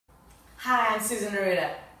Hi, I'm Susan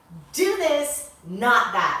Arruda. Do this,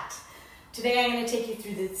 not that. Today I'm going to take you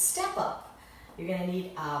through the step up. You're going to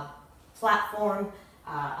need a platform,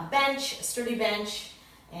 a bench, a sturdy bench,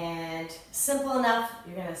 and simple enough,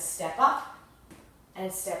 you're going to step up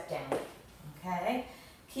and step down. Okay?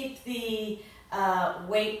 Keep the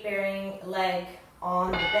weight-bearing leg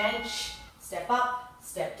on the bench. Step up,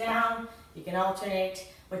 step down. You can alternate.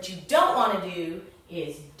 What you don't want to do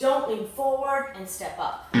is don't lean forward and step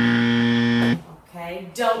up. Okay,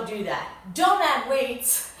 don't do that. Don't add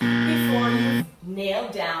weights before you nail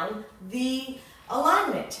down the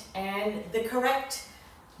alignment and the correct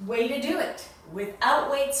way to do it.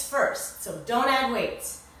 Without weights first, so don't add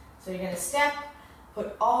weights. So you're going to step,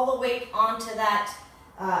 put all the weight onto that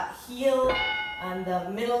heel on the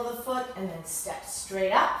middle of the foot, and then step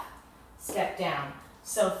straight up, step down.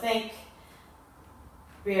 So think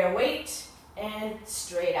bare weight and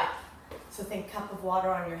straight up. So think cup of water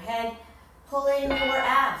on your head. Pull in your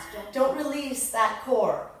abs. Don't release that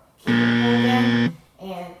core. Keep it pulled in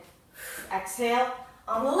and exhale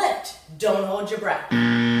on the lift. Don't hold your breath.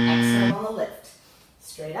 Exhale on the lift.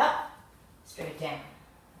 Straight up, straight down.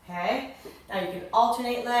 Okay? Now you can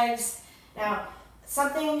alternate legs. Now,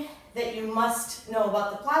 something that you must know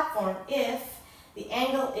about the platform, if the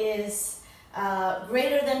angle is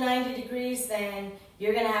greater than 90 degrees, then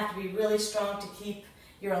you're going to have to be really strong to keep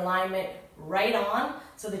your alignment right on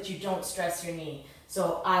so that you don't stress your knee.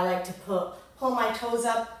 So I like to pull my toes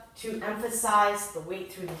up to emphasize the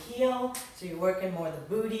weight through the heel, so you're working more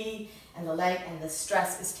the booty and the leg, and the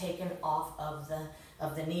stress is taken off of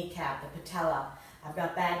the kneecap, the patella. I've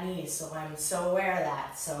got bad knees, so I'm so aware of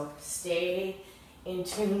that. So stay in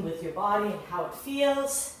tune with your body and how it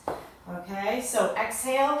feels. Okay, so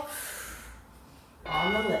exhale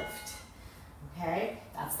on the lift. Okay,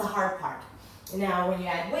 that's the hard part. Now when you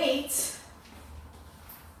add weights,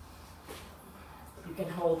 you can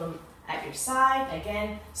hold them at your side.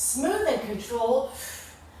 Again, smooth and controlled.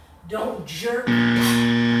 Don't jerk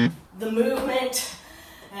the movement,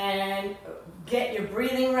 and get your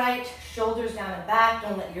breathing right. Shoulders down and back.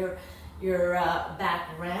 Don't let your back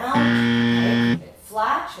round. Okay, keep it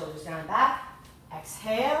flat, shoulders down and back.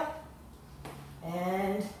 Exhale,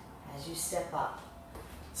 and as you step up,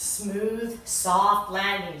 smooth, soft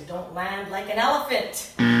landings. Don't land like an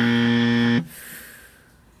elephant.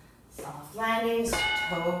 Soft landings,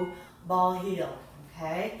 toe, ball, heel.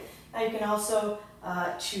 Okay? Now you can also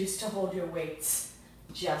choose to hold your weights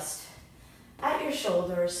just at your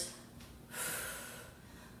shoulders.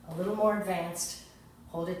 A little more advanced.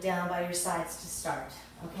 Hold it down by your sides to start.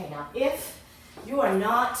 Okay, now if you are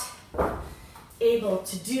not able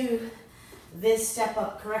to do this step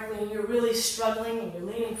up correctly and you're really struggling and you're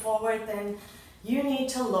leaning forward, then you need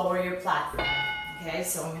to lower your platform. Okay,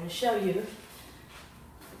 so I'm going to show you.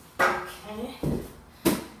 Okay,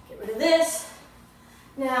 get rid of this.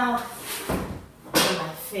 Now, one of my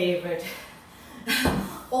favorite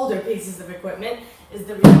older pieces of equipment is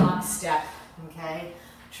the Arruda step. Okay,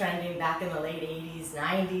 trending back in the late 80s,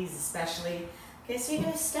 90s especially. Okay, so you're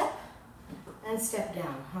going to step and step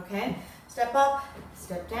down. Okay, step up,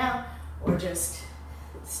 step down, or just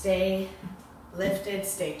stay lifted,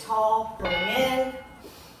 stay tall, pulling in,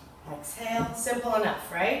 exhale. Simple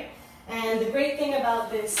enough, right? And the great thing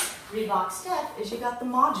about this Reebok step is you got the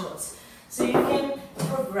modules. So you can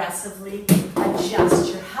progressively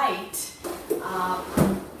adjust your height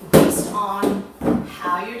based on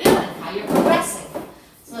how you're doing, how you're progressing.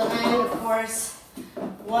 So then, of course,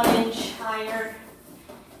 1 inch higher,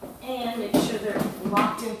 and make sure they're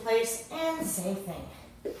locked in place, and same thing.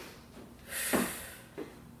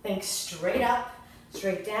 Think straight up,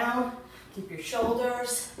 straight down. Keep your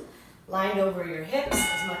shoulders lined over your hips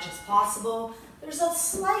as much as possible. There's a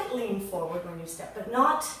slight lean forward when you step, but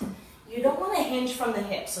not, you don't want to hinge from the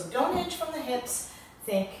hips. So don't hinge from the hips.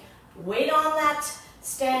 Think weight on that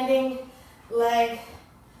standing leg,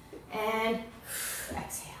 and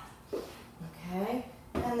exhale. Okay?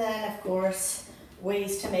 And then, of course,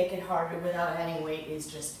 ways to make it harder without adding weight is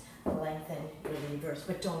just lengthen your levers,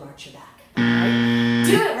 but don't arch your back. Right?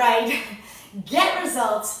 Do it right, get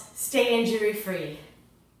results, stay injury free.